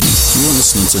You are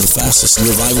listening to the fastest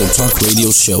revival talk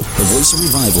radio show. The Voice of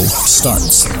Revival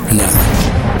starts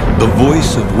now. The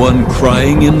voice of one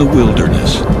crying in the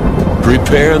wilderness,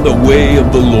 prepare the way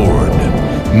of the Lord.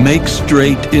 Make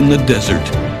straight in the desert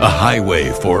a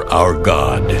highway for our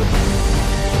God.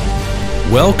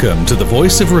 Welcome to the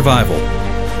Voice of Revival,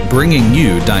 bringing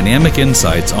you dynamic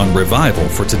insights on revival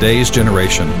for today's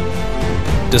generation,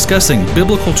 discussing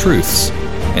biblical truths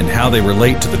and how they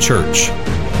relate to the church,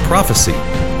 prophecy,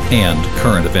 and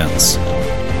current events.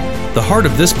 The heart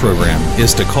of this program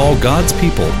is to call God's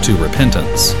people to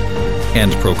repentance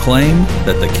and proclaim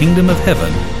that the kingdom of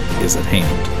heaven is at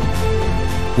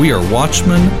hand. We are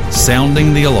watchmen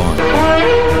sounding the alarm.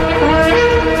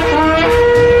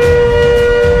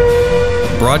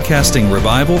 Broadcasting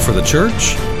revival for the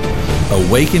church,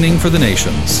 awakening for the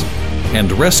nations, and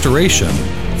restoration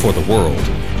for the world.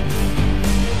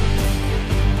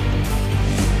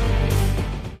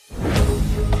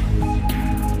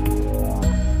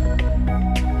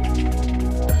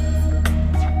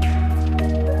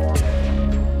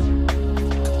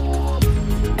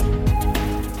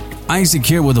 Isaac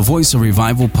here with the Voice of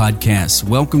Revival podcast.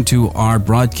 Welcome to our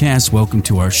broadcast. Welcome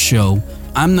to our show.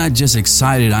 I'm not just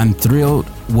excited, I'm thrilled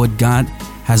what God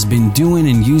has been doing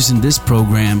and using this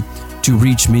program to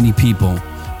reach many people.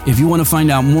 If you want to find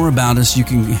out more about us, you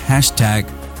can hashtag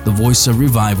the Voice of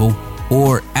Revival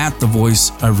or at the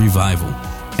Voice of Revival,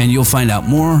 and you'll find out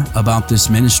more about this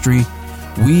ministry.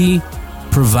 We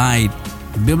provide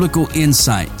biblical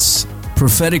insights,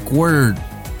 prophetic word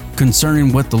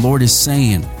concerning what the Lord is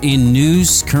saying in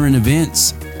news, current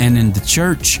events, and in the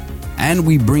church. And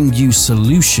we bring you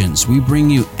solutions. We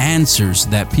bring you answers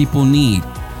that people need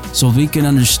so we can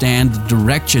understand the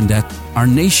direction that our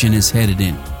nation is headed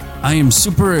in. I am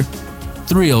super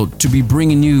thrilled to be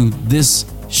bringing you this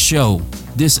show,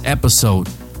 this episode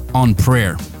on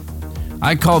prayer.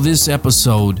 I call this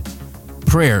episode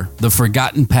Prayer, the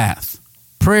Forgotten Path.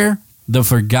 Prayer, the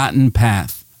Forgotten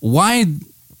Path. Why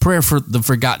prayer for the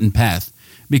forgotten path?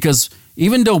 Because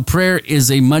even though prayer is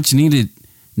a much needed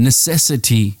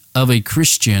necessity of a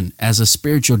Christian as a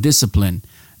spiritual discipline,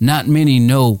 not many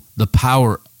know the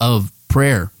power of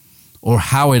prayer or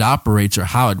how it operates or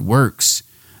how it works.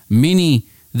 Many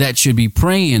that should be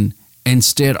praying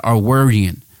instead are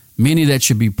worrying. Many that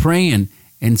should be praying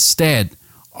instead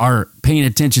are paying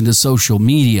attention to social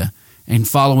media and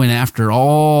following after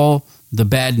all the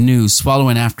bad news,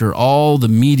 following after all the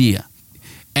media.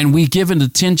 And we give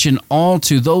attention all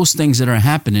to those things that are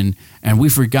happening, and we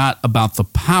forgot about the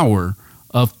power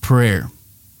of prayer.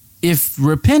 If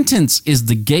repentance is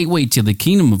the gateway to the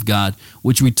kingdom of God,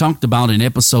 which we talked about in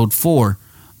episode 4,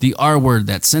 the R word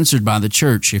that's censored by the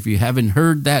church. If you haven't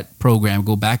heard that program,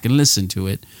 go back and listen to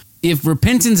it. If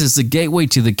repentance is the gateway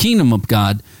to the kingdom of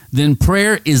God, then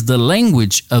prayer is the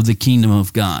language of the kingdom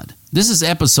of God. This is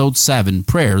episode 7,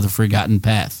 Prayer, the Forgotten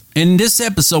Path. In this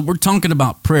episode, we're talking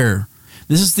about prayer.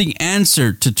 This is the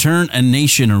answer to turn a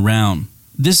nation around.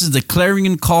 This is the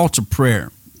clarion call to prayer.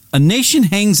 A nation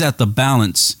hangs at the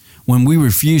balance when we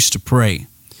refuse to pray.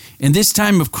 In this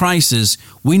time of crisis,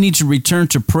 we need to return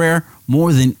to prayer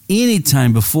more than any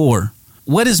time before.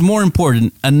 What is more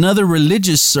important, another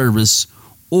religious service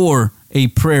or a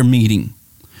prayer meeting?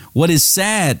 What is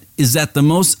sad is that the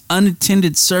most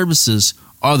unattended services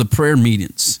are the prayer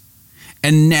meetings.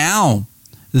 And now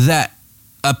that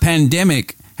a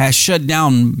pandemic has shut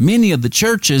down many of the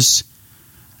churches,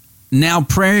 now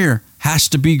prayer has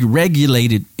to be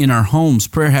regulated in our homes.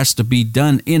 Prayer has to be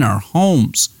done in our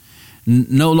homes.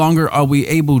 No longer are we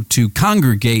able to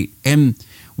congregate, and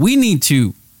we need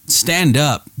to stand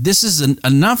up. This is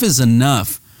enough is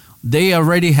enough. They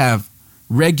already have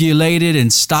regulated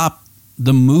and stopped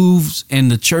the moves in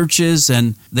the churches,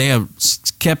 and they have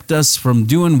kept us from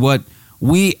doing what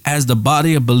we as the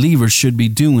body of believers should be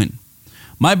doing.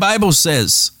 My Bible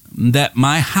says that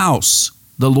my house,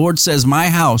 the Lord says my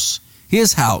house,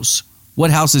 his house.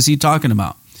 What house is he talking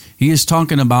about? He is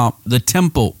talking about the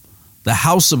temple, the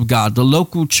house of God, the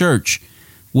local church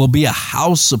will be a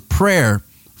house of prayer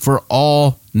for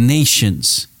all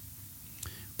nations.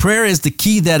 Prayer is the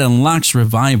key that unlocks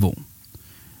revival.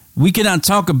 We cannot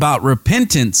talk about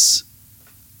repentance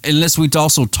unless we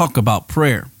also talk about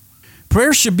prayer.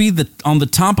 Prayer should be on the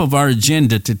top of our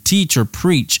agenda to teach or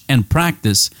preach and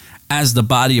practice as the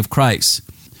body of Christ.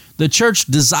 The church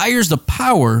desires the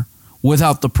power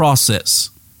without the process.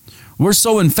 We're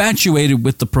so infatuated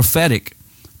with the prophetic,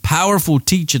 powerful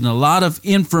teaching, a lot of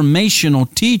informational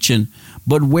teaching,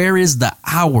 but where is the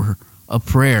hour of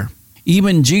prayer?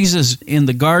 Even Jesus in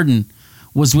the garden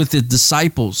was with his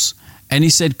disciples, and he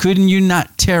said, couldn't you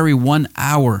not tarry 1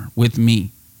 hour with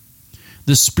me?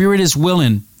 The spirit is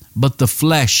willing, but the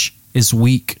flesh is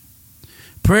weak.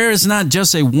 Prayer is not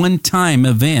just a one-time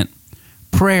event.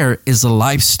 Prayer is a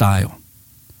lifestyle.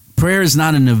 Prayer is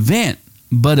not an event,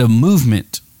 but a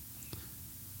movement.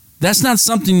 That's not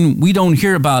something we don't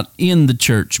hear about in the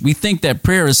church. We think that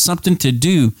prayer is something to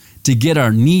do to get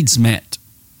our needs met.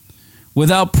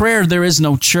 Without prayer, there is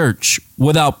no church.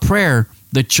 Without prayer,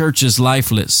 the church is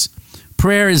lifeless.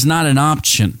 Prayer is not an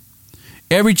option.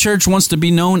 Every church wants to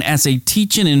be known as a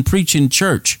teaching and preaching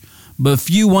church, but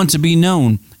few want to be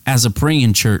known as a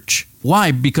praying church.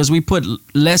 Why? Because we put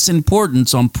less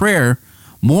importance on prayer,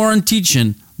 more on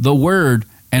teaching, the word,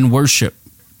 and worship.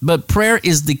 But prayer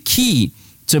is the key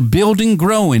to building,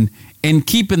 growing, and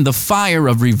keeping the fire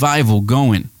of revival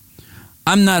going.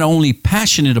 I'm not only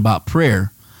passionate about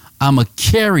prayer, I'm a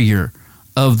carrier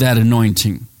of that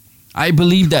anointing. I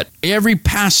believe that every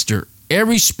pastor,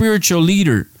 every spiritual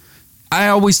leader, I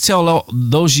always tell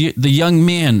the young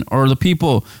men or the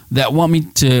people that want me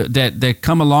to, that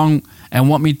come along and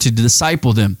want me to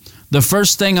disciple them, the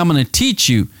first thing I'm going to teach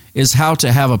you is how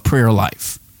to have a prayer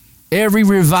life. Every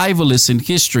revivalist in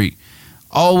history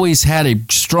always had a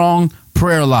strong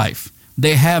prayer life.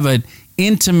 They have an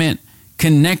intimate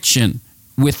connection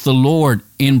with the Lord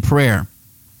in prayer.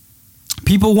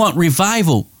 People want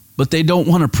revival, but they don't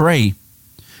want to pray.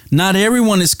 Not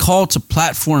everyone is called to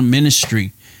platform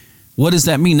ministry. What does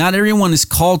that mean? Not everyone is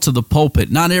called to the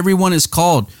pulpit. Not everyone is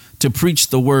called to preach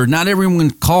the word. Not everyone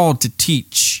is called to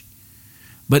teach.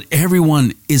 But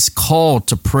everyone is called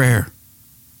to prayer.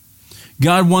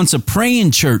 God wants a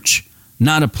praying church,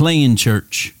 not a playing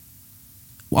church.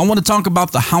 I want to talk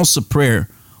about the house of prayer.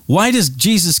 Why does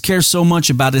Jesus care so much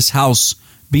about his house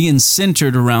being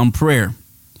centered around prayer?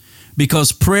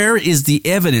 Because prayer is the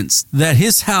evidence that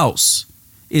his house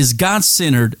is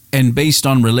God-centered and based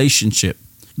on relationship.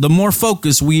 The more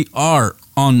focused we are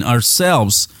on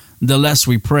ourselves, the less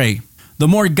we pray. The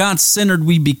more God-centered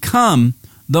we become,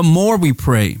 the more we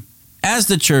pray. As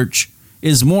the church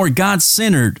is more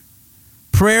God-centered,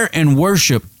 prayer and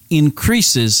worship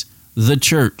increases the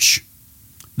church.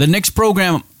 The next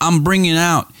program I'm bringing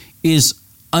out is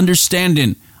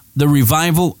understanding the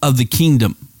revival of the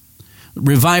kingdom.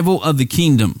 Revival of the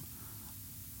kingdom.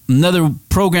 Another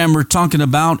program we're talking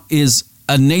about is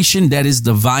a nation that is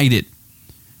divided,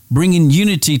 bringing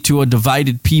unity to a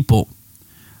divided people.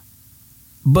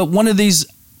 But one of these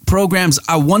programs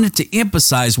I wanted to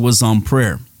emphasize was on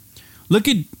prayer. Look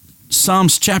at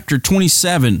Psalms chapter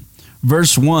 27,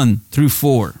 verse 1 through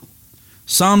 4.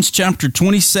 Psalms chapter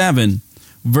 27,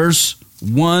 verse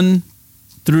 1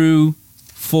 through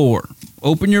 4.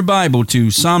 Open your Bible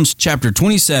to Psalms chapter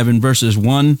 27, verses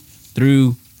 1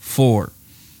 through 4.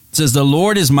 It says, "The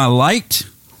Lord is my light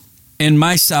and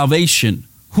my salvation.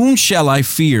 Whom shall I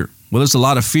fear?" Well, there's a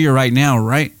lot of fear right now,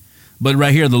 right? But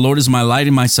right here, the Lord is my light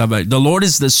and my salvation. The Lord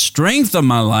is the strength of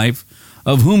my life.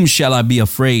 Of whom shall I be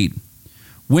afraid?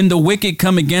 When the wicked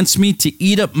come against me to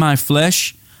eat up my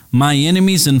flesh, my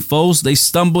enemies and foes, they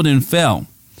stumbled and fell.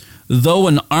 Though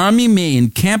an army may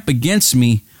encamp against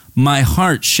me, my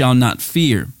heart shall not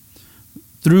fear.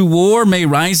 Through war may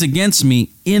rise against me,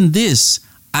 in this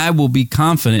I will be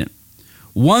confident.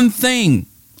 One thing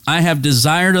I have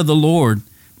desired of the Lord,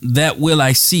 that will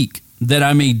I seek, that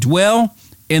I may dwell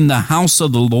in the house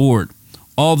of the Lord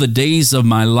all the days of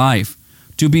my life,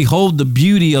 to behold the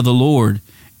beauty of the Lord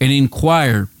and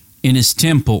inquire in his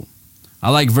temple. I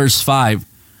like verse 5.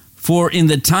 For in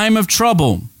the time of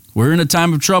trouble, we're in a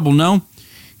time of trouble, no?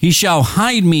 He shall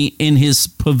hide me in his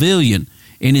pavilion,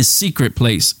 in his secret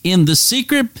place. In the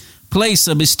secret place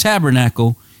of his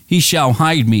tabernacle, he shall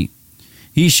hide me.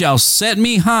 He shall set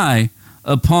me high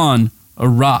upon a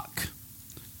rock.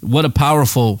 What a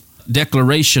powerful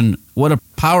declaration. What a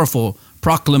powerful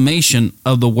proclamation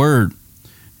of the word.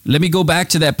 Let me go back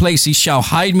to that place. He shall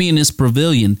hide me in his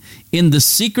pavilion, in the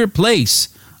secret place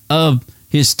of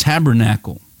his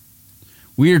tabernacle.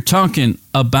 We are talking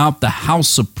about the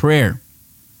house of prayer.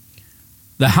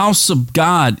 The house of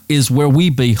God is where we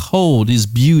behold his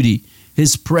beauty,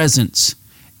 his presence.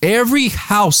 Every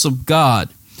house of God,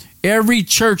 every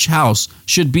church house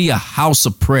should be a house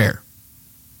of prayer.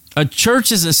 A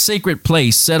church is a sacred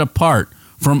place set apart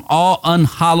from all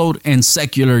unhallowed and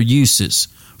secular uses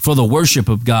for the worship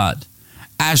of God.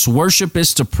 As worship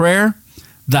is to prayer,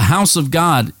 the house of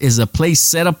God is a place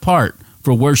set apart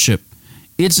for worship.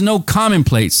 It's no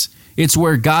commonplace. It's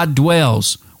where God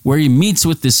dwells, where he meets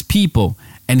with his people,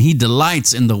 and he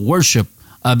delights in the worship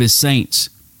of his saints.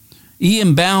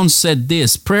 E.M. Bounds said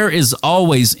this: prayer is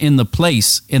always in the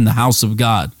place in the house of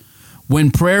God.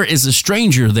 When prayer is a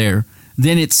stranger there,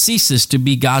 then it ceases to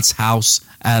be God's house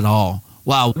at all.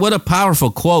 Wow, what a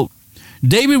powerful quote.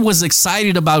 David was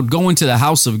excited about going to the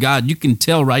house of God. You can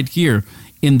tell right here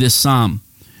in this psalm.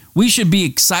 We should be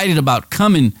excited about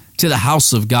coming to the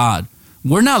house of God.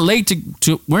 We're not late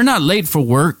we're not late for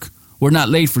work. We're not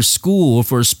late for school or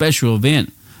for a special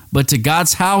event. But to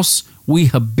God's house, we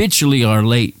habitually are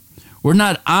late. We're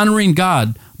not honoring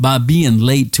God by being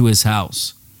late to his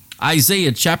house.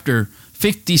 Isaiah chapter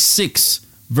 56,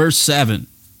 verse 7.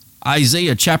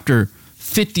 Isaiah chapter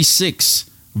 56,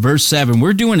 verse 7.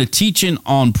 We're doing a teaching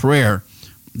on prayer.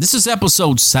 This is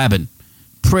episode 7.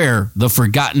 Prayer, the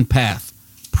forgotten path.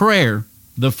 Prayer,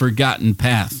 the forgotten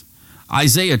path.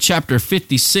 Isaiah chapter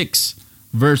 56,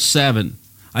 verse 7.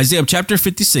 Isaiah chapter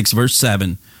 56, verse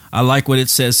 7. I like what it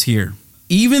says here.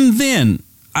 Even then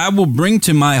I will bring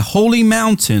to my holy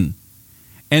mountain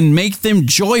and make them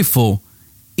joyful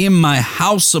in my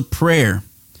house of prayer.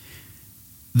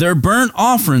 Their burnt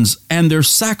offerings and their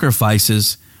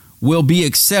sacrifices will be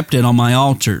accepted on my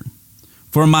altar.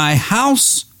 For my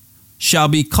house shall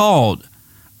be called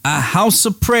a house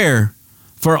of prayer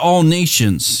for all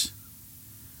nations.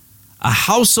 A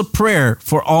house of prayer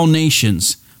for all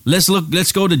nations.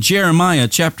 Let's go to Jeremiah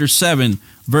chapter 7,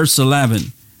 verse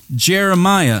 11.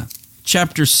 Jeremiah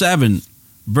chapter 7,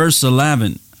 verse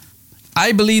 11.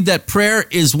 I believe that prayer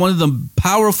is one of the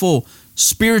powerful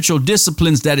spiritual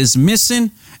disciplines that is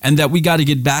missing and that we got to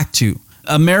get back to.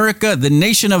 America, the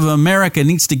nation of America,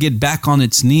 needs to get back on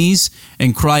its knees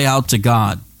and cry out to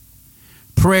God.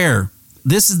 Prayer.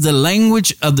 This is the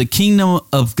language of the kingdom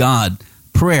of God.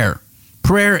 Prayer.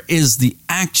 Prayer is the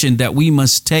action that we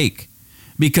must take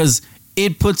because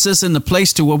it puts us in the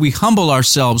place to where we humble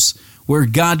ourselves, where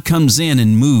God comes in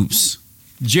and moves.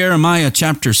 Jeremiah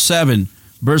chapter 7,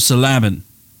 verse 11.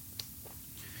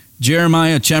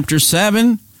 Jeremiah chapter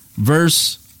 7,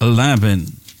 verse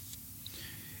 11.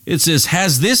 It says,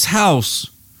 has this house,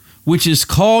 which is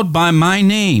called by my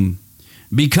name,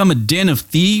 become a den of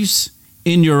thieves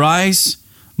in your eyes?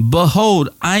 Behold,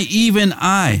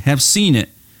 I have seen it,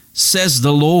 says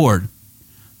the Lord.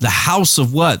 The house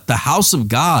of what? The house of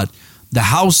God. The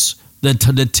house, the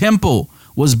temple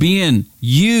was being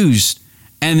used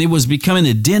and it was becoming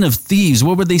a den of thieves.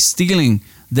 What were they stealing?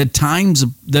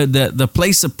 The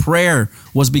place of prayer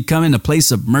was becoming a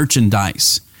place of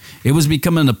merchandise. It was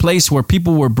becoming a place where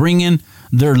people were bringing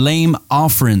their lame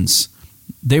offerings.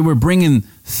 They were bringing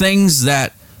things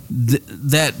that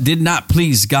did not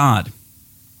please God.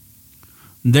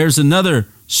 There's another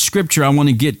scripture I want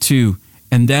to get to,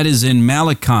 and that is in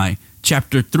Malachi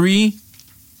chapter 3.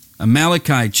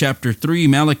 Malachi chapter 3.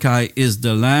 Malachi is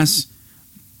the last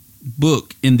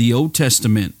book in the Old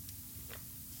Testament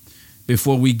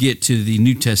before we get to the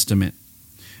New Testament.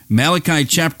 Malachi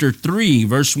chapter 3,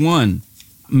 verse 1.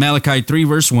 Malachi 3,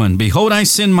 verse 1. Behold, I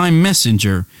send my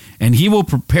messenger, and he will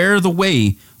prepare the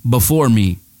way before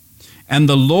me. And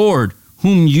the Lord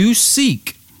whom you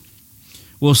seek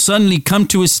will suddenly come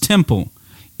to his temple,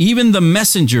 even the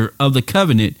messenger of the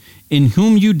covenant in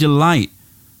whom you delight.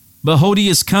 Behold, he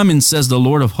is coming, says the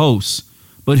Lord of hosts.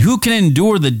 But who can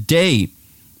endure the day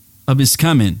of his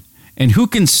coming? And who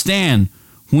can stand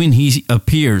when he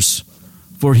appears?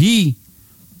 For he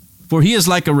is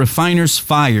like a refiner's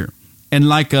fire and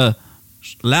like a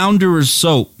launderer's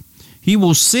soap. He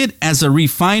will sit as a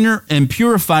refiner and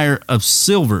purifier of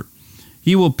silver.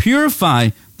 He will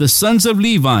purify the sons of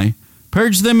Levi,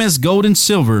 purge them as gold and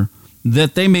silver,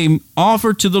 that they may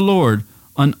offer to the Lord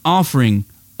an offering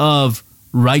of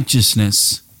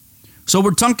righteousness. So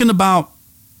we're talking about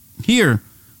here,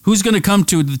 who's going to come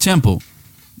to the temple?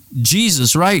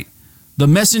 Jesus, right? The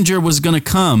messenger was going to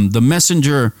come. The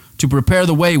messenger to prepare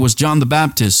the way was John the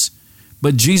Baptist.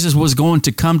 But Jesus was going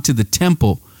to come to the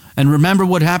temple. And remember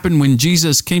what happened when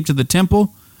Jesus came to the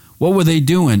temple? What were they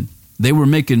doing? They were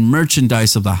making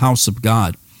merchandise of the house of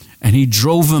God. And he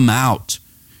drove them out.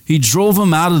 He drove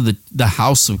them out of the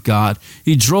house of God.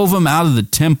 He drove them out of the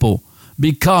temple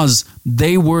because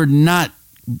there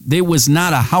was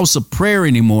not a house of prayer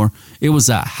anymore. It was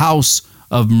a house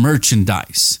of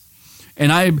merchandise.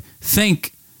 And I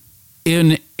think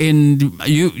you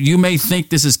may think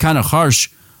this is kind of harsh,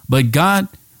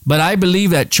 but I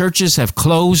believe that churches have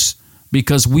closed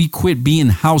because we quit being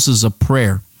houses of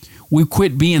prayer. We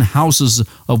quit being houses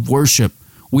of worship.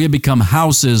 We have become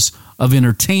houses of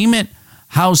entertainment,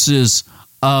 houses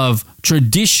of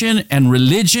tradition and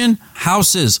religion,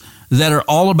 houses that are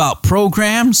all about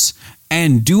programs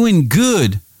and doing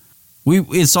good.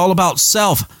 It's all about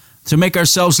self, to make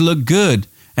ourselves look good.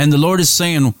 And the Lord is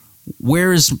saying,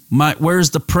 where is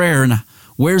the prayer and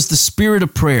where's the spirit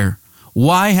of prayer?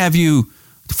 Why have you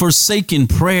forsaken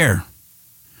prayer?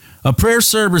 A prayer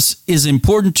service is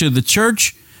important to the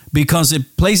church because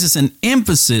it places an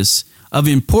emphasis of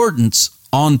importance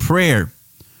on prayer.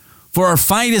 For our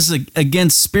fight is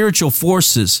against spiritual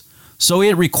forces, so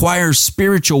it requires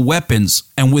spiritual weapons.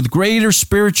 And with greater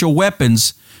spiritual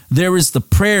weapons, there is the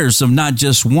prayers of not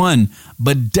just one,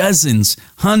 but dozens,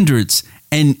 hundreds,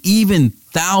 and even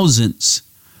thousands.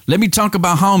 Let me talk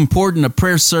about how important a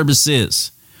prayer service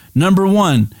is. Number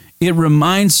one, it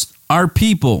reminds our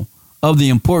people of the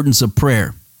importance of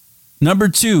prayer. Number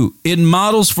two, it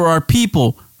models for our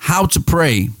people how to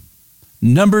pray.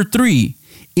 Number three,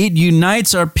 it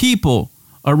unites our people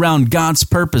around God's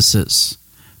purposes.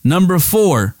 Number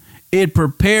four, it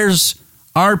prepares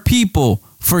our people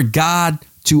for God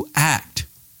to act.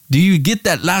 Do you get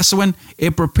that last one?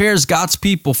 It prepares God's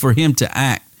people for Him to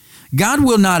act. God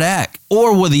will not act,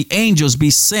 or will the angels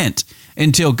be sent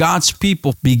until God's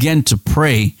people begin to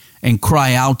pray and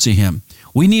cry out to Him.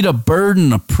 We need a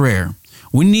burden of prayer.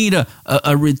 We need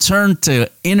a return to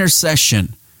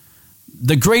intercession.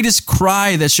 The greatest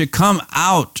cry that should come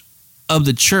out of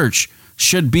the church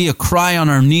should be a cry on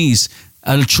our knees,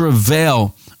 a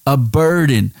travail, a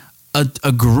burden,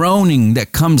 a groaning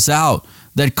that comes out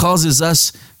that causes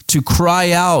us to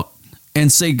cry out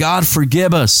and say, God,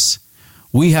 forgive us.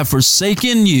 We have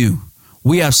forsaken you.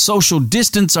 We have social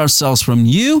distanced ourselves from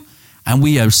you, and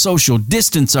we have social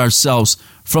distanced ourselves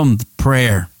from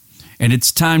prayer. And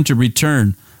it's time to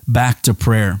return back to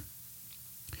prayer.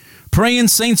 Praying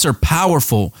saints are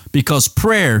powerful because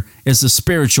prayer is a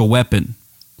spiritual weapon.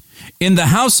 In the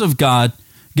house of God,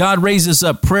 God raises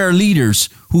up prayer leaders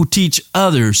who teach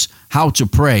others how to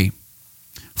pray.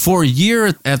 For a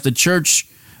year at the church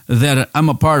that I'm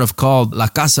a part of called La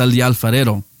Casa del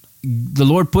Alfarero, the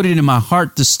Lord put it in my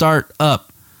heart to start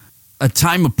up a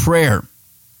time of prayer.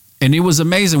 And it was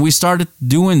amazing. We started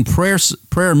doing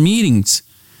prayer meetings,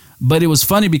 but it was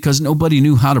funny because nobody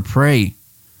knew how to pray.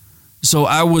 So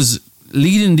I was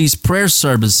leading these prayer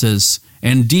services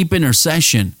and deep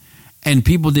intercession, and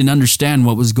people didn't understand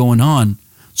what was going on.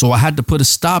 So I had to put a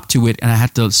stop to it, and I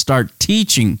had to start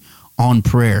teaching on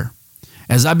prayer.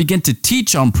 As I began to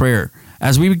teach on prayer,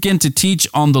 as we begin to teach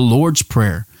on the Lord's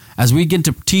Prayer, as we begin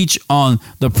to teach on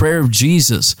the prayer of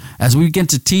Jesus, as we begin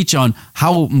to teach on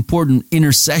how important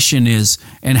intercession is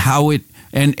and how it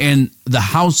and the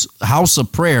house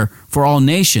of prayer for all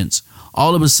nations,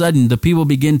 all of a sudden the people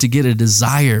begin to get a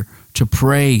desire to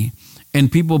pray,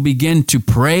 and people begin to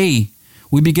pray.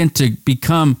 We begin to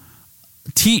become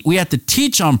we had to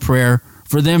teach on prayer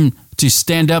for them to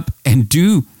stand up and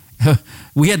do.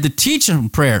 We had to teach on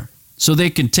prayer so they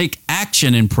can take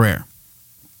action in prayer.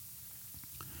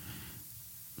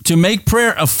 To make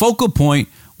prayer a focal point,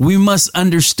 we must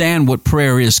understand what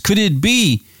prayer is. Could it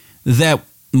be that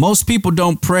most people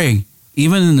don't pray,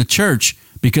 even in the church,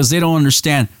 because they don't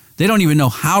understand? They don't even know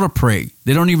how to pray.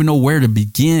 They don't even know where to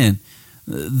begin.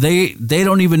 They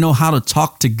don't even know how to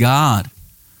talk to God.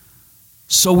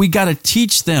 So we got to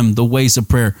teach them the ways of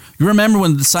prayer. You remember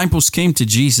when the disciples came to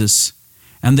Jesus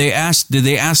and did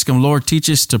they ask him, Lord, teach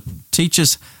us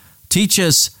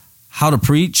how to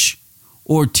preach,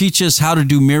 or teach us how to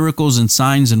do miracles and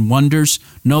signs and wonders?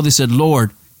 No, they said,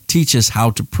 Lord, teach us how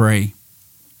to pray.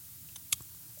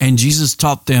 And Jesus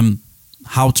taught them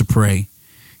how to pray.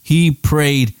 He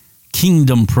prayed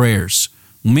kingdom prayers.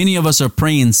 Many of us are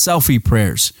praying selfie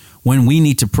prayers when we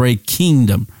need to pray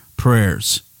kingdom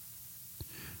prayers.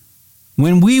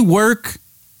 When we work,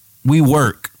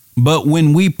 but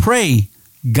when we pray,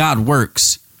 God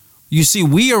works. You see,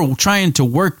 we are trying to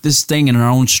work this thing in our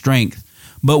own strength.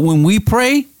 But when we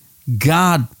pray,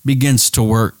 God begins to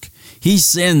work. He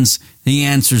sends the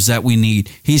answers that we need.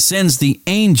 He sends the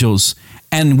angels,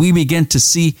 and we begin to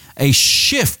see a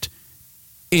shift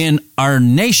in our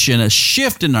nation, a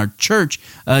shift in our church,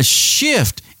 a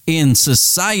shift in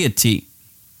society.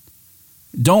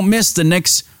 Don't miss the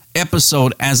next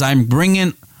episode as I'm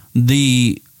bringing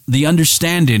the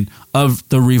understanding of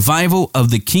the revival of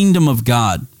the kingdom of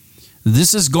God.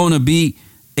 This is going to be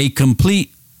a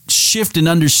complete shift in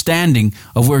understanding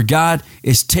of where God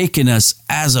is taking us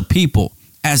as a people,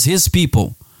 as His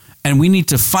people. And we need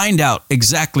to find out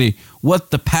exactly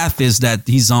what the path is that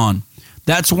He's on.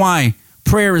 That's why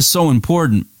prayer is so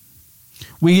important.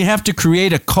 We have to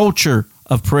create a culture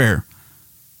of prayer.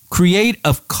 Create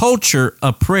a culture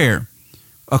of prayer,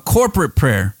 a corporate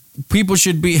prayer. People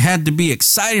had to be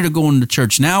excited to go into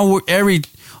church. Now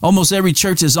almost every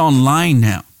church is online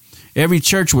now. Every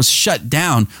church was shut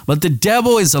down. But the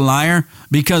devil is a liar,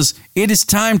 because it is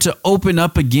time to open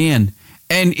up again.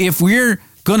 And if we're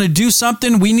going to do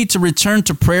something, we need to return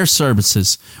to prayer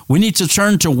services. We need to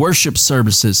turn to worship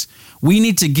services. We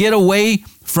need to get away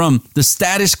from the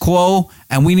status quo,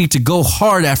 and we need to go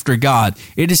hard after God.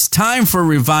 It is time for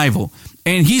revival.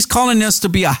 And he's calling us to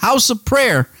be a house of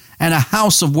prayer and a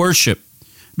house of worship.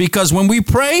 Because when we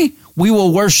pray, we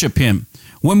will worship him.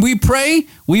 When we pray,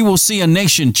 we will see a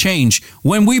nation change.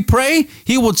 When we pray,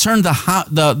 he will turn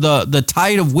the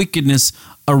tide of wickedness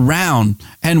around,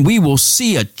 and we will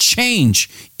see a change.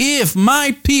 If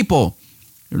my people,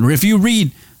 if you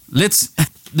read, let's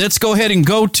go ahead and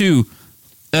go to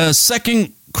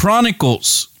 2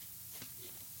 Chronicles.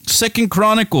 2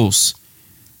 Chronicles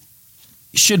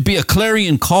should be a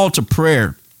clarion call to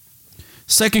prayer.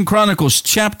 2 Chronicles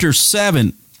chapter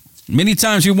 7. Many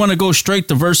times we want to go straight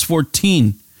to verse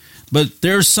 14, but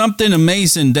there's something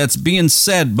amazing that's being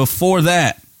said before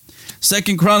that.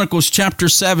 2 Chronicles chapter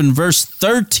 7, verse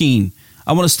 13.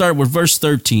 I want to start with verse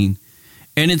 13.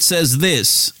 And it says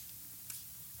this.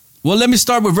 Well, let me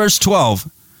start with verse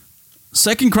 12.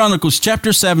 2 Chronicles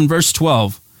chapter 7, verse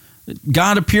 12.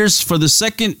 God appears for the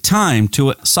second time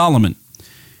to Solomon.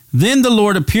 Then the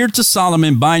Lord appeared to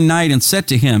Solomon by night and said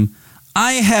to him,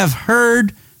 I have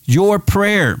heard your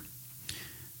prayer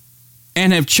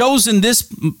and have chosen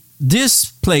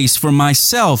this place for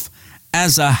myself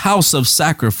as a house of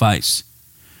sacrifice.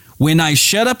 When I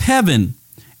shut up heaven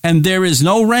and there is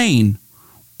no rain,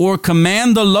 or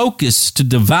command the locusts to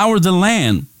devour the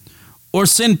land, or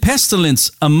send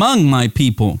pestilence among my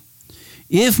people,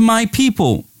 if my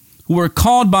people who are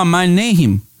called by my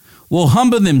name will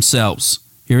humble themselves,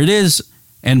 here it is,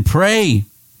 and pray,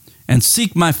 and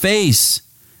seek my face,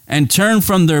 and turn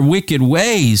from their wicked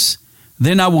ways,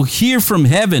 then I will hear from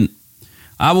heaven.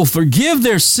 I will forgive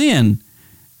their sin,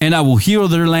 and I will heal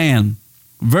their land.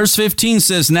 Verse 15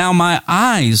 says, now my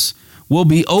eyes will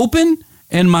be open,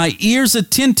 and my ears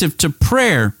attentive to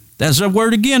prayer. That's the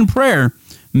word again, prayer,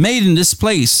 made in this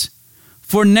place.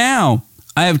 For now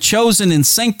I have chosen and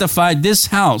sanctified this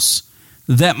house,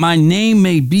 that my name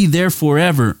may be there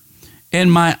forever,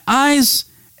 and my eyes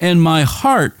and my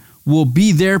heart will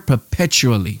be there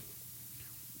perpetually.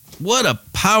 What a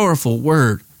powerful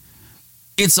word.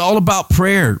 It's all about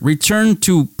prayer. Return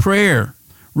to prayer.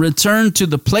 Return to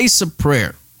the place of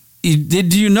prayer.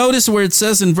 Did you notice where it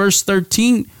says in verse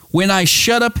 13, when I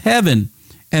shut up heaven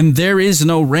and there is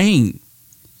no rain,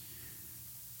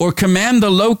 or command the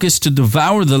locusts to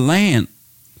devour the land,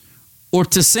 or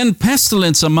to send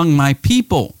pestilence among my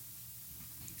people?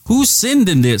 Who's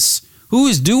sending this? Who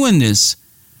is doing this?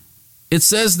 It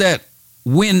says that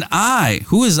when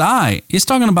who is I? He's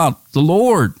talking about the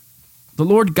Lord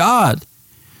God.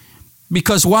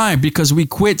 Because why? Because we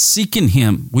quit seeking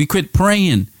him. We quit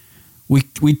praying.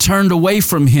 We turned away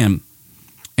from him.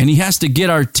 And he has to get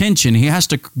our attention. He has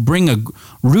to bring a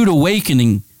rude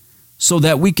awakening so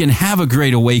that we can have a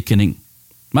great awakening.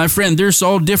 My friend, there's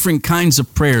all different kinds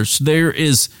of prayers. There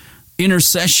is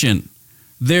intercession.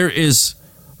 There is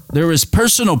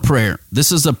personal prayer.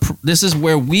 This is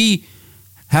where we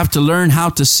have to learn how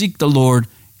to seek the Lord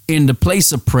in the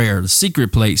place of prayer, the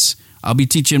secret place. I'll be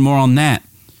teaching more on that.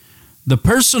 The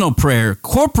personal prayer,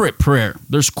 corporate prayer.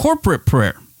 There's corporate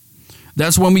prayer.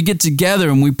 That's when we get together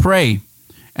and we pray.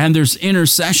 And there's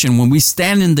intercession, when we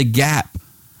stand in the gap.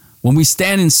 When we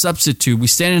stand in substitute, we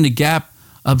stand in the gap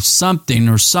of something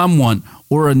or someone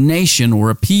or a nation or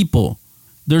a people.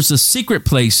 There's a secret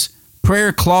place,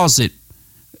 prayer closet.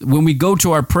 When we go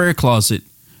to our prayer closet,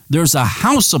 there's a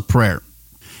house of prayer.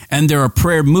 And there are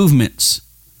prayer movements.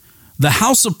 The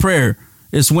house of prayer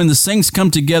is when the saints come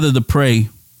together to pray.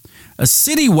 A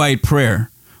citywide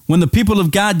prayer, when the people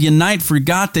of God unite for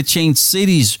God to change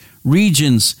cities,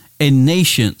 regions, and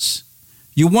nations.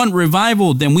 You want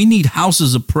revival? Then we need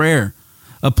houses of prayer.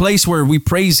 A place where we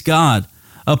praise God.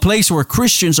 A place where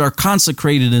Christians are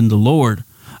consecrated in the Lord.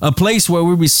 A place where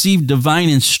we receive divine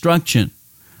instruction.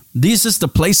 This is the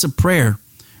place of prayer.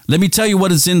 Let me tell you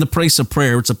what is in the place of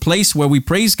prayer. It's a place where we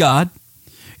praise God.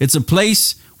 It's a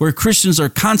place where Christians are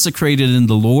consecrated in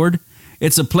the Lord.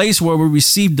 It's a place where we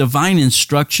receive divine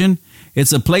instruction.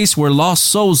 It's a place where lost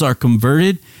souls are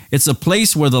converted. It's a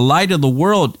place where the light of the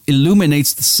world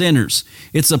illuminates the sinners.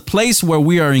 It's a place where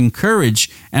we are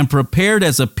encouraged and prepared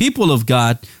as a people of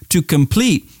God to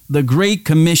complete the Great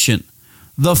Commission.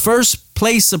 The first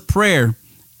place of prayer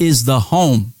is the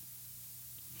home.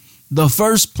 The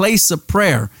first place of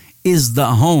prayer is the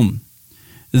home.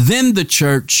 Then the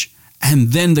church,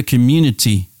 and then the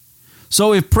community.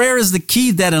 So if prayer is the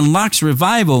key that unlocks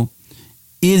revival,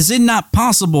 is it not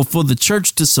possible for the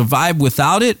church to survive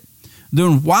without it?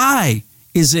 Then why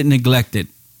is it neglected?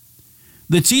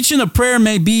 The teaching of prayer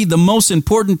may be the most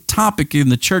important topic in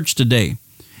the church today,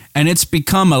 and it's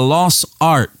become a lost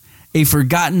art, a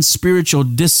forgotten spiritual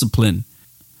discipline.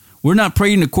 We're not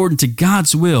praying according to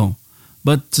God's will,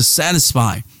 but to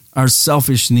satisfy our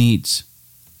selfish needs.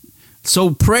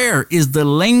 So prayer is the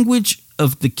language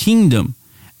of the kingdom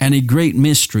and a great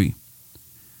mystery.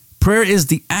 Prayer is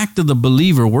the act of the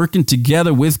believer working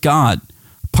together with God,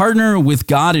 partner with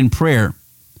God in prayer.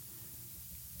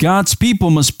 God's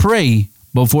people must pray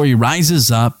before he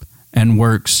rises up and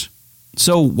works.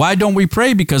 So why don't we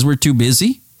pray? Because we're too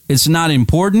busy? It's not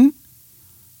important?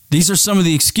 These are some of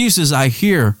the excuses I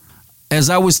hear. As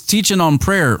I was teaching on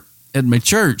prayer at my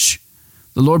church,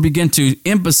 the Lord began to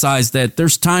emphasize that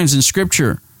there's times in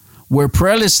Scripture where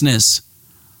prayerlessness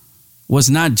was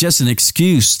not just an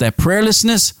excuse, that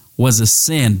prayerlessness was a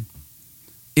sin.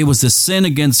 It was a sin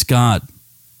against God.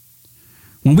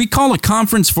 When we call a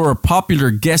conference for a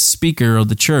popular guest speaker of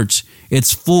the church,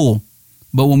 it's full.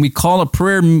 But when we call a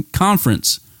prayer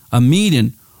conference, a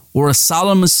meeting, or a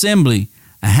solemn assembly,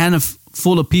 a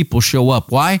handful of people show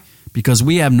up. Why? Because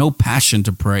we have no passion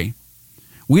to pray.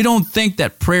 We don't think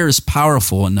that prayer is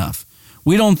powerful enough.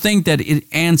 We don't think that it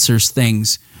answers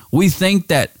things. We think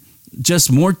that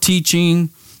just more teaching,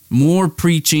 more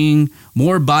preaching,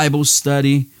 more Bible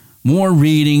study, more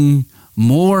reading,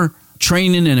 more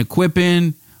training and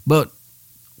equipping. But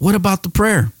what about the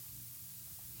prayer?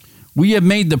 We have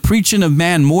made the preaching of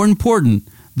man more important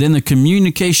than the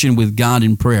communication with God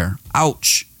in prayer.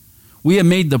 Ouch. We have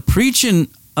made the preaching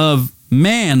of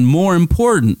man more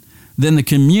important than the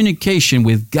communication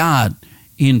with God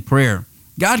in prayer.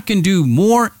 God can do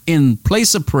more in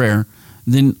place of prayer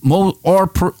than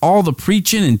all the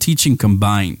preaching and teaching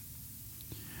combined.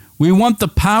 We want the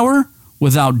power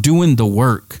without doing the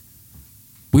work.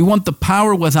 We want the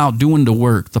power without doing the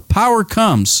work. The power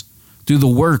comes through the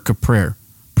work of prayer.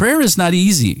 Prayer is not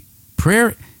easy.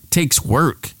 Prayer takes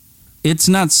work. It's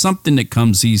not something that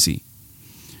comes easy.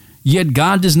 Yet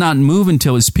God does not move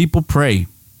until his people pray.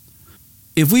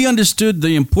 If we understood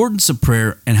the importance of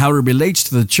prayer and how it relates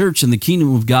to the church and the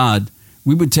kingdom of God,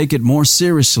 we would take it more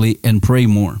seriously and pray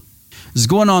more. It's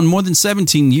going on more than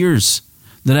 17 years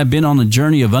that I've been on a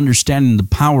journey of understanding the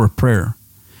power of prayer.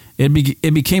 It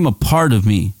became a part of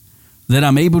me, that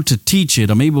I'm able to teach it,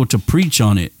 I'm able to preach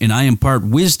on it, and I impart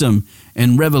wisdom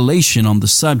and revelation on the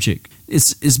subject.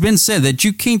 It's been said that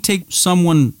you can't take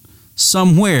someone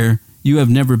somewhere you have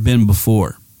never been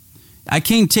before. I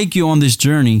can't take you on this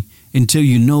journey until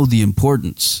you know the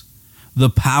importance, the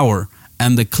power,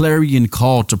 and the clarion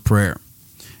call to prayer.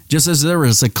 Just as there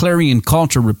is a clarion call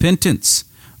to repentance,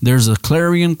 there's a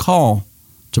clarion call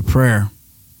to prayer.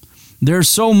 There's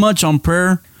so much on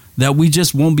prayer that we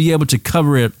just won't be able to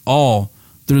cover it all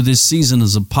through this season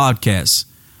as a podcast.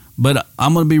 But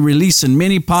I'm going to be releasing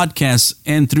many podcasts,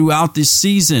 and throughout this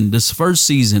season, this first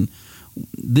season,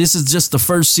 this is just the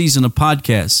first season of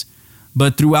podcasts.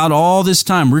 But throughout all this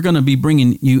time, we're going to be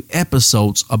bringing you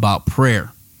episodes about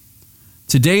prayer.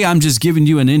 Today, I'm just giving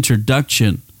you an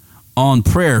introduction on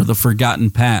prayer, the forgotten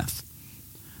path.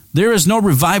 There is no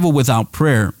revival without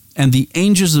prayer, and the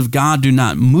angels of God do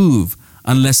not move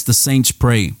unless the saints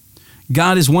pray.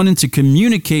 God is wanting to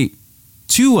communicate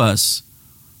to us.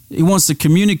 He wants to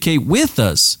communicate with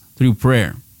us through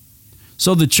prayer.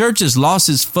 So the church has lost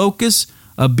its focus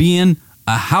of being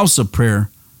a house of prayer.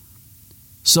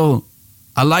 So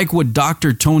I like what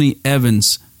Dr. Tony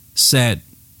Evans said.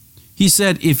 He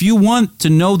said, if you want to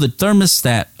know the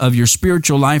thermostat of your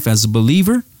spiritual life as a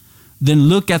believer, then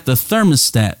look at the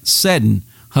thermostat setting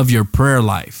of your prayer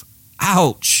life.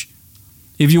 Ouch.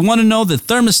 If you want to know the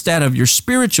thermostat of your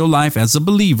spiritual life as a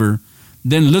believer,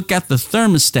 then look at the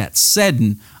thermostat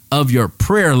setting of your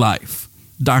prayer life.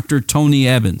 Dr. Tony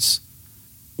Evans.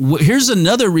 Here's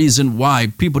another reason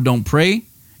why people don't pray.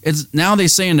 It's now they're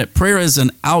saying that prayer is an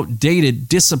outdated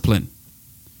discipline.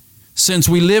 Since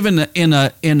we live in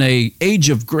a age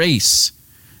of grace,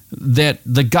 that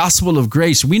the gospel of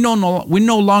grace, we no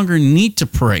longer need to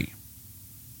pray.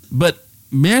 But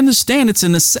may I understand it's a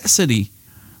necessity.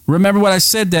 Remember what I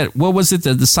said, that what was it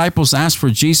the disciples asked for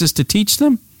Jesus to teach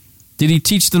them? Did he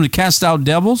teach them to cast out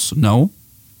devils? No.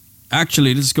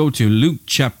 Actually, let's go to Luke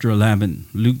chapter 11.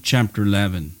 Luke chapter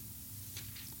 11.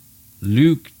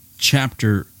 Luke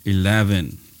chapter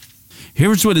 11.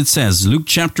 Here's what it says. Luke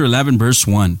chapter 11, verse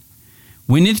 1.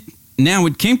 Now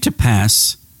it came to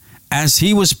pass, as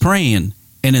he was praying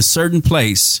in a certain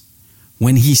place,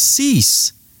 when he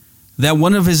ceased, that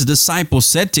one of his disciples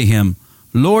said to him,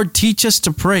 Lord, teach us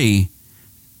to pray,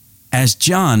 as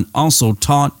John also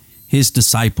taught his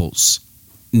disciples.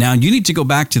 Now, you need to go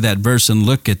back to that verse and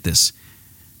look at this.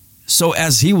 So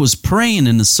as he was praying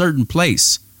in a certain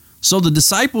place, so the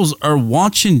disciples are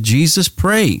watching Jesus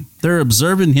pray. They're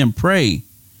observing him pray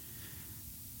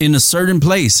in a certain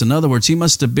place. In other words, he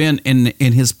must have been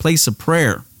in his place of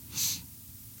prayer.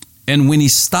 And when he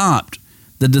stopped,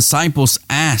 the disciples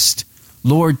asked,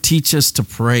 Lord, teach us to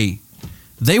pray.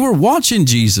 They were watching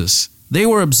Jesus. They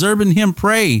were observing him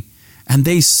pray, and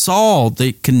they saw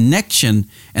the connection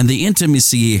and the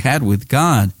intimacy he had with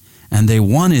God, and they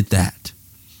wanted that.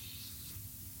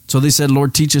 So they said,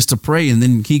 Lord, teach us to pray. And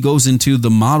then he goes into the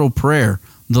model prayer,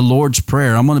 the Lord's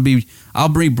Prayer. I'll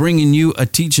be bringing you a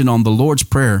teaching on the Lord's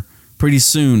Prayer pretty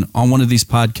soon on one of these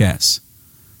podcasts.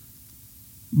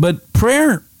 But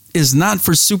prayer is not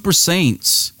for super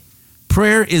saints.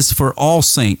 Prayer is for all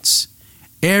saints.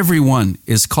 Everyone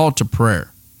is called to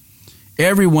prayer.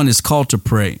 Everyone is called to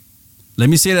pray. Let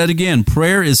me say that again.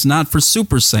 Prayer is not for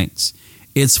super saints.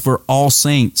 It's for all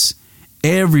saints.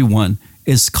 Everyone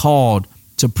is called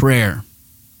to prayer.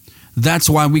 That's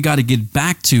why we got to get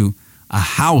back to a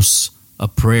house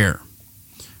of prayer.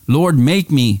 Lord, make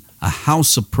me a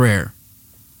house of prayer.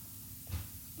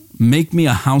 Make me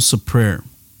a house of prayer.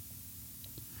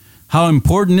 How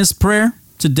important is prayer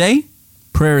today?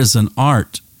 Prayer is an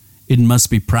art. It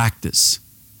must be practiced.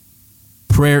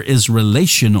 Prayer is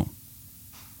relational.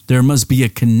 There must be a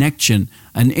connection,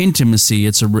 an intimacy.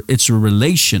 It's a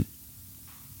relation.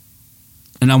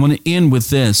 And I want to end with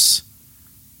this.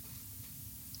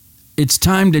 It's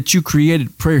time that you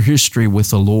created prayer history with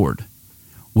the Lord.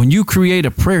 When you create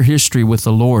a prayer history with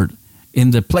the Lord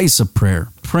in the place of prayer,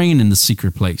 praying in the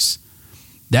secret place,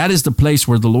 that is the place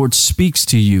where the Lord speaks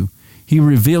to you. He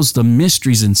reveals the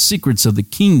mysteries and secrets of the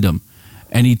kingdom,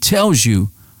 and he tells you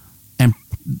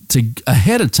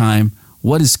ahead of time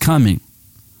what is coming.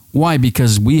 Why?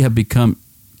 Because we have become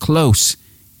close,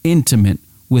 intimate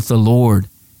with the Lord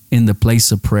in the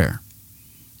place of prayer.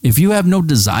 If you have no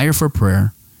desire for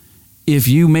prayer, if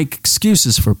you make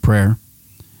excuses for prayer,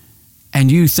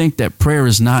 and you think that prayer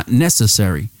is not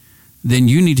necessary, then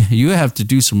you have to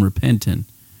do some repenting,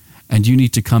 and you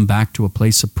need to come back to a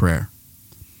place of prayer.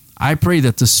 I pray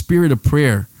that the spirit of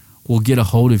prayer will get a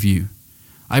hold of you.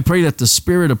 I pray that the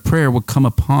spirit of prayer will come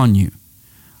upon you.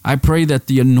 I pray that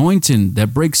the anointing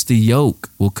that breaks the yoke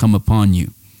will come upon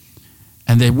you,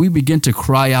 and that we begin to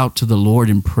cry out to the Lord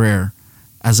in prayer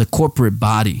as a corporate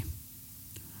body.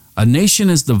 A nation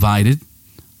is divided.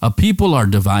 A people are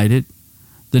divided.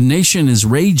 The nation is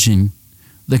raging.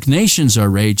 The nations are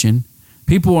raging.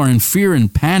 People are in fear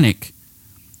and panic,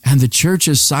 and the church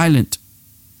is silent.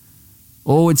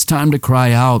 Oh, it's time to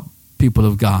cry out, people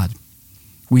of God.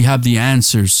 We have the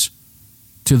answers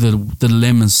to the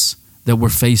dilemmas that we're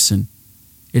facing.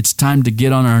 It's time to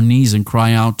get on our knees and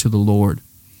cry out to the Lord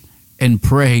and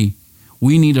pray.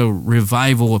 We need a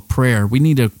revival of prayer. We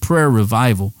need a prayer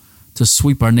revival to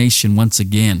sweep our nation once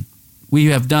again. We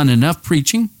have done enough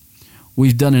preaching.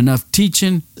 We've done enough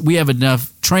teaching. We have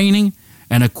enough training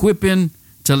and equipping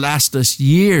to last us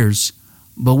years,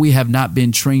 but we have not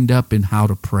been trained up in how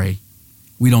to pray.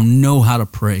 We don't know how to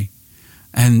pray.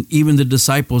 And even the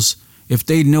disciples, if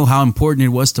they know how important it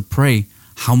was to pray,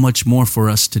 how much more for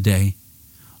us today?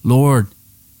 Lord,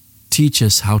 teach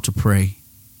us how to pray.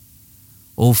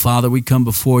 Oh, Father, we come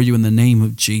before you in the name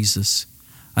of Jesus.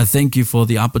 I thank you for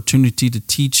the opportunity to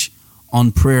teach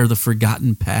on prayer, the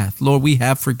forgotten path. Lord, we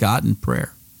have forgotten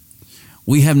prayer.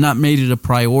 We have not made it a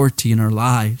priority in our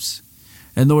lives.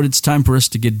 And Lord, it's time for us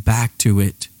to get back to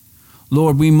it.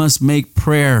 Lord, we must make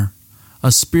prayer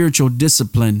a spiritual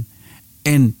discipline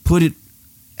and put it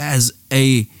as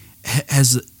a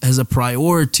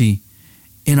priority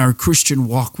in our Christian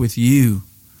walk with you.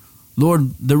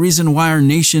 Lord, the reason why our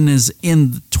nation is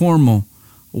in turmoil,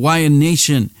 why a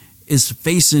nation is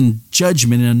facing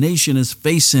judgment and a nation is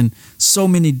facing so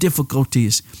many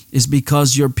difficulties is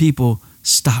because your people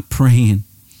stopped praying.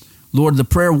 Lord, the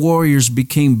prayer warriors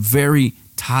became very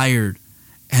tired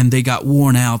and they got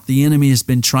worn out. The enemy has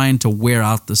been trying to wear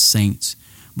out the saints.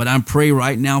 But I pray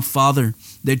right now, Father,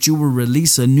 that you will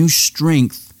release a new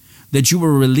strength, that you will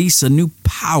release a new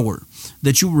power,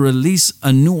 that you will release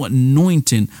a new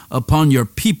anointing upon your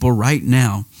people right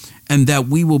now, and that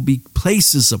we will be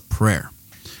places of prayer.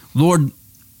 Lord,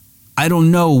 I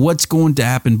don't know what's going to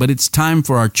happen, but it's time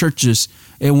for our churches,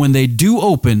 and when they do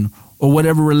open, or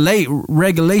whatever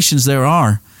regulations there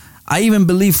are, I even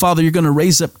believe, Father, you're going to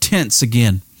raise up tents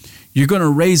again. You're going to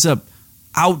raise up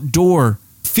outdoor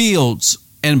fields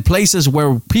and places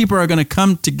where people are going to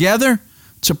come together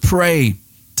to pray,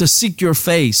 to seek your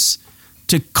face,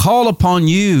 to call upon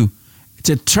you,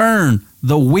 to turn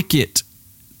the wicked,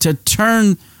 to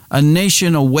turn a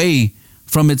nation away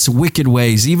from its wicked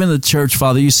ways. Even the church,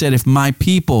 Father, you said, if my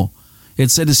people, it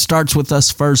said it starts with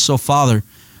us first. So, Father,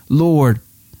 Lord,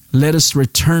 let us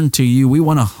return to you. We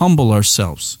want to humble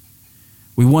ourselves.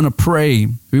 We want to pray.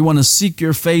 We want to seek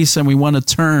your face, and we want to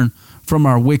turn from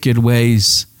our wicked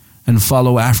ways and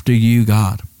follow after you,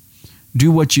 God.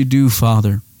 Do what you do,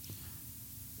 Father.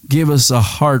 give us a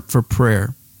heart for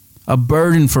prayer, a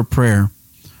burden for prayer.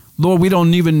 Lord, we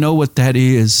don't even know what that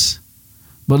is.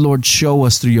 But Lord, show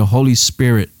us through your Holy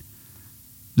Spirit.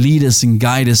 Lead us and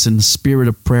guide us in the spirit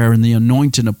of prayer and the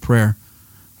anointing of prayer.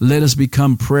 Let us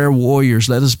become prayer warriors.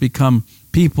 Let us become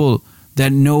people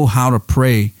that know how to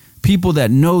pray. People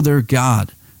that know their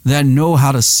God, that know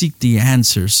how to seek the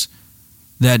answers,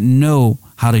 that know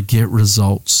how to get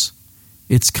results.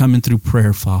 It's coming through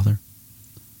prayer, Father.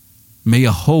 May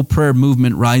a whole prayer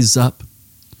movement rise up.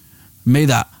 May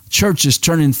the churches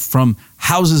turn from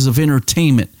houses of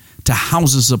entertainment to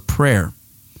houses of prayer.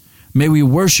 May we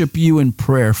worship you in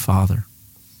prayer, Father,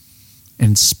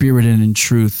 in spirit and in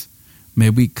truth. May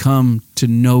we come to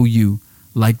know you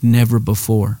like never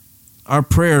before. Our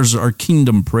prayers are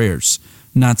kingdom prayers,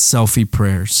 not selfie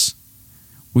prayers.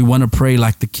 We want to pray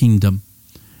like the kingdom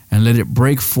and let it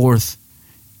break forth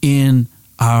in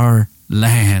our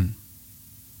land.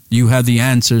 You have the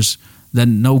answers that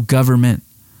no government,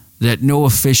 that no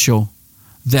official,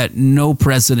 that no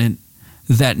president,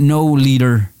 that no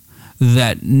leader,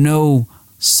 that no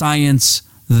science,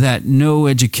 that no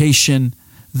education,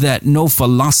 that no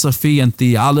philosophy and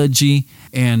theology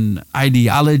and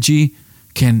ideology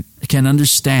can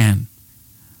understand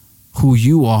who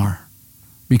you are,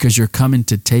 because you're coming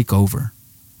to take over.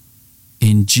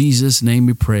 In Jesus' name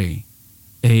we pray.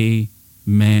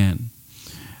 Amen.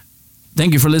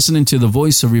 Thank you for listening to the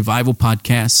Voice of Revival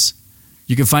podcast.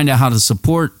 You can find out how to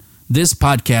support this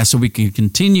podcast so we can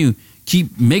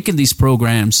keep making these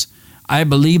programs. I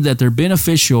believe that they're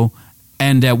beneficial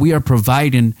and that we are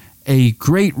providing a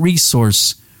great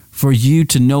resource for you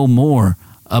to know more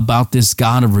about this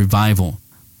God of revival.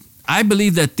 I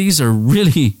believe that these are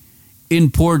really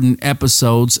important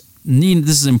episodes. This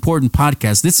is an important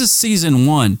podcast. This is season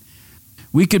 1.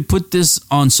 We could put this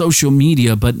on social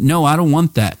media, but no, I don't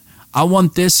want that. I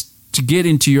want this to get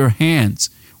into your hands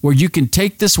where you can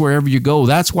take this wherever you go.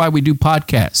 That's why we do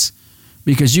podcasts,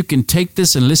 because you can take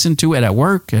this and listen to it at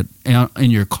work, in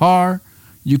your car.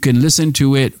 You can listen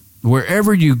to it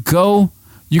wherever you go.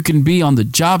 You can be on the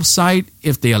job site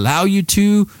if they allow you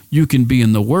to. You can be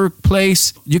in the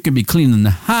workplace. You can be cleaning the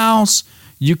house.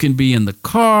 You can be in the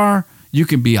car. You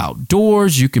can be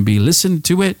outdoors. You can be listening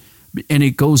to it. And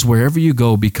it goes wherever you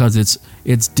go because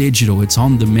it's digital. It's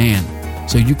on demand.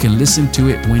 So you can listen to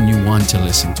it when you want to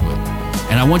listen to it.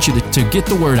 And I want you to get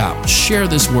the word out. Share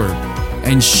this word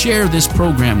and share this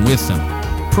program with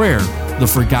them. Prayer, the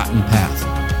Forgotten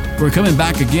Path. We're coming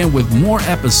back again with more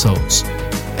episodes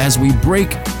as we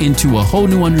break into a whole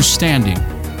new understanding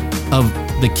of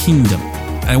the kingdom.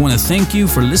 I want to thank you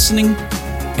for listening,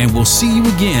 and we'll see you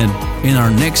again in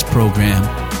our next program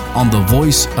on the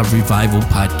Voice of Revival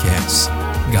podcast.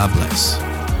 God bless.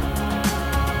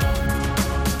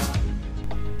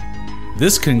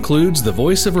 This concludes the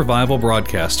Voice of Revival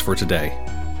broadcast for today.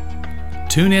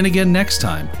 Tune in again next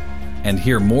time and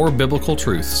hear more biblical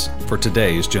truths for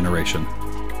today's generation.